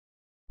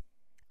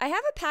I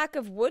have a pack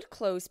of wood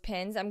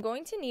clothespins. I'm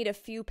going to need a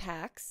few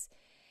packs,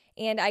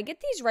 and I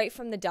get these right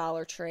from the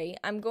Dollar Tree.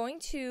 I'm going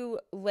to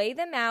lay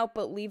them out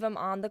but leave them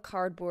on the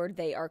cardboard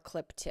they are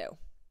clipped to.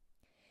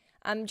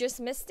 I'm just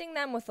misting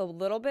them with a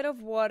little bit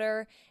of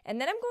water,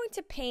 and then I'm going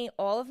to paint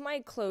all of my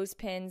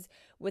clothespins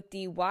with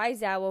the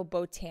Wise Owl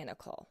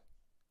Botanical.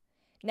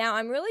 Now,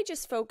 I'm really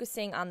just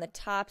focusing on the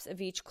tops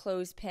of each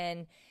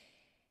clothespin,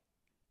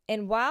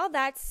 and while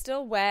that's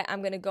still wet,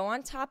 I'm going to go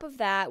on top of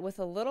that with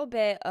a little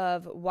bit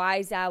of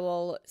Wise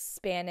Owl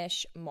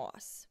Spanish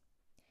moss.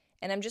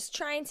 And I'm just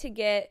trying to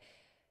get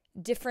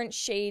different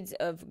shades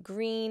of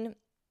green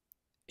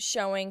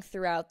showing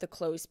throughout the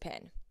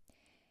clothespin.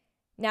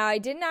 Now, I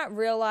did not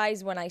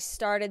realize when I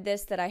started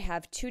this that I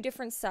have two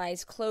different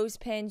size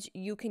clothespins.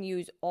 You can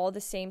use all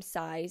the same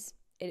size.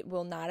 It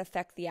will not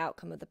affect the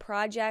outcome of the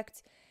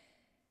project.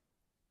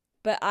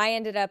 But I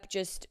ended up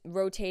just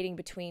rotating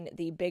between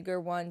the bigger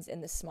ones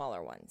and the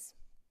smaller ones.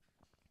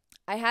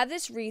 I have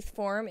this wreath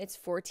form. It's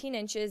 14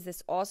 inches.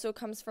 This also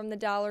comes from the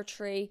Dollar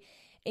Tree.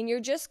 And you're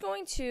just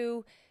going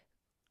to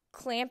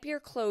clamp your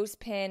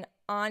clothespin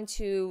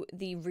onto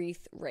the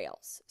wreath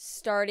rails,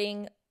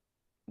 starting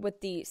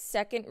with the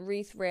second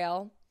wreath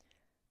rail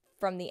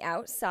from the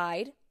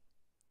outside.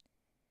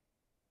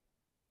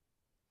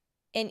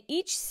 And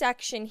each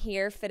section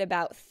here fit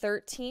about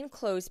 13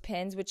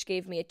 clothespins, which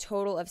gave me a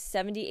total of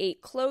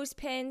 78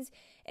 clothespins.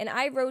 And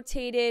I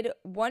rotated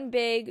one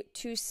big,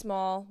 two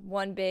small,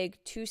 one big,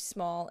 two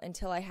small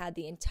until I had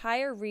the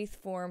entire wreath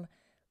form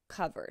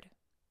covered.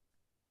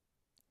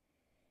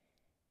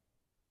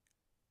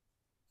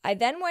 I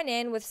then went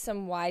in with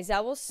some Wise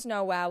Owl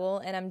Snow Owl,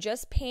 and I'm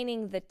just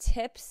painting the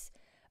tips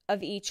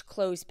of each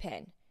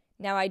clothespin.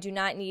 Now, I do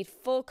not need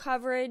full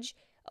coverage.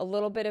 A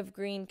little bit of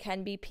green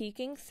can be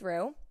peeking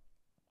through.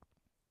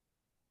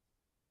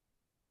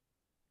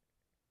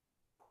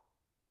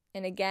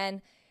 And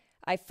again,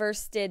 I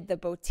first did the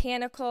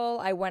botanical.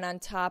 I went on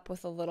top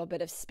with a little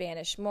bit of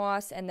Spanish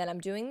moss, and then I'm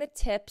doing the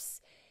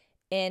tips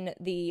in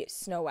the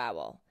Snow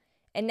Owl.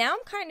 And now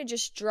I'm kind of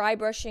just dry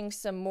brushing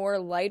some more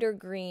lighter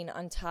green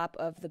on top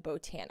of the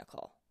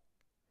botanical.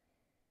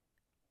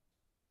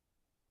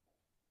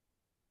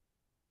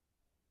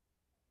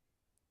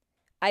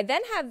 I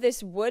then have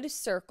this wood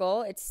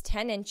circle. It's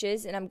 10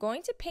 inches, and I'm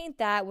going to paint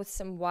that with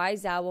some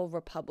Wise Owl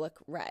Republic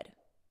Red.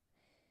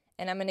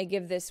 And I'm going to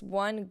give this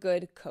one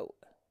good coat.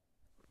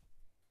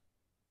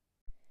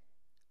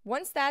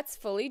 Once that's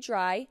fully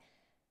dry,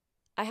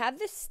 I have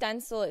this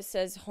stencil. It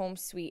says Home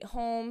Sweet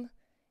Home.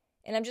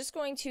 And I'm just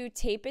going to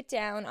tape it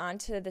down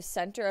onto the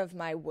center of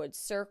my wood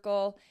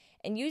circle.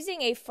 And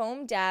using a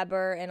foam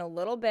dabber and a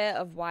little bit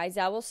of Wise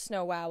Owl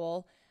Snow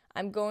Owl,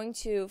 I'm going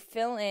to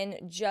fill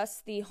in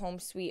just the Home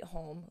Sweet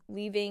Home,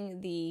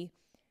 leaving the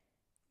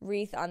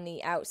wreath on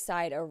the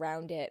outside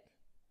around it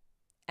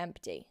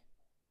empty.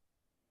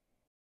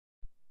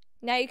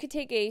 Now you could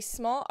take a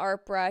small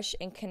art brush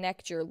and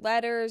connect your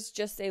letters.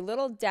 Just a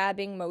little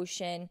dabbing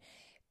motion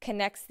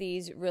connects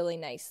these really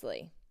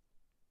nicely.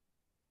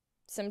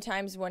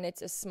 Sometimes when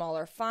it's a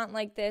smaller font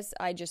like this,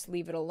 I just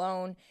leave it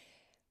alone.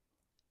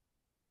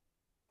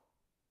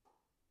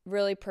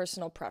 Really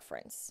personal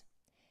preference.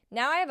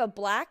 Now I have a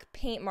black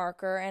paint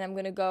marker, and I'm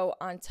going to go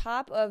on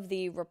top of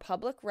the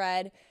Republic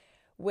Red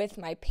with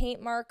my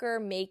paint marker,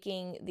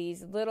 making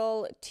these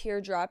little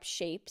teardrop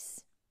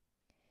shapes.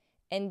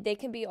 And they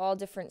can be all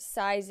different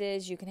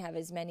sizes. You can have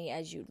as many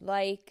as you'd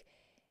like.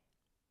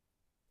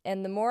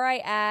 And the more I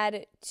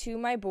add to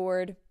my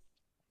board,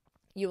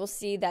 you will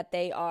see that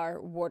they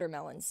are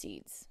watermelon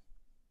seeds.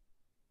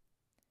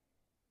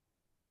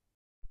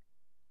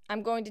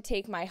 I'm going to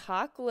take my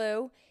hot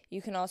glue.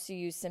 You can also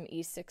use some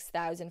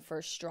E6000 for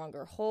a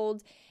stronger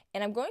hold.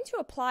 And I'm going to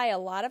apply a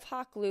lot of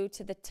hot glue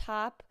to the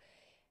top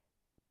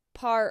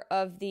part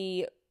of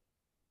the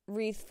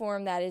wreath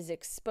form that is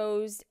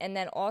exposed, and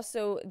then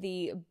also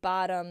the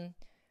bottom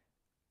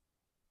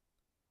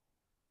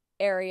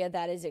area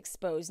that is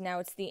exposed. Now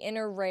it's the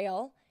inner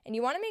rail, and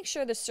you want to make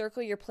sure the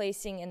circle you're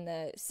placing in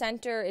the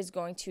center is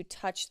going to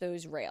touch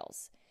those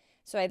rails.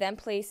 So I then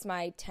place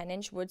my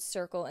 10-inch wood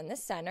circle in the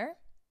center.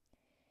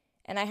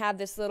 And I have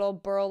this little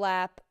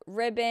burlap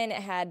ribbon.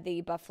 It had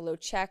the buffalo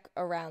check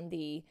around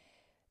the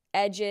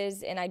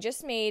edges. And I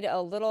just made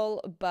a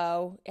little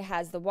bow. It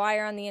has the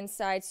wire on the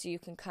inside so you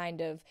can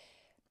kind of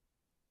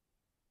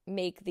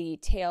make the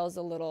tails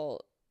a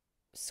little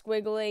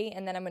squiggly.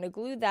 And then I'm going to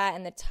glue that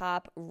in the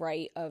top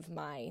right of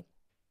my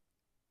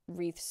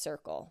wreath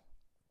circle.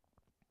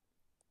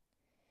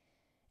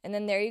 And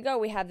then there you go.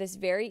 We have this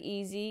very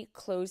easy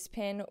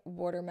clothespin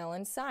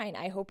watermelon sign.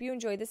 I hope you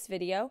enjoyed this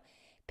video.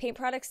 Paint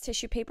products,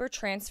 tissue paper,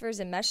 transfers,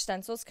 and mesh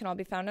stencils can all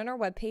be found on our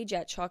webpage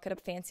at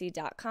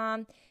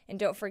chalkitupfancy.com. And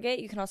don't forget,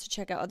 you can also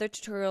check out other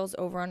tutorials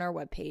over on our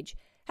webpage.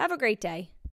 Have a great day.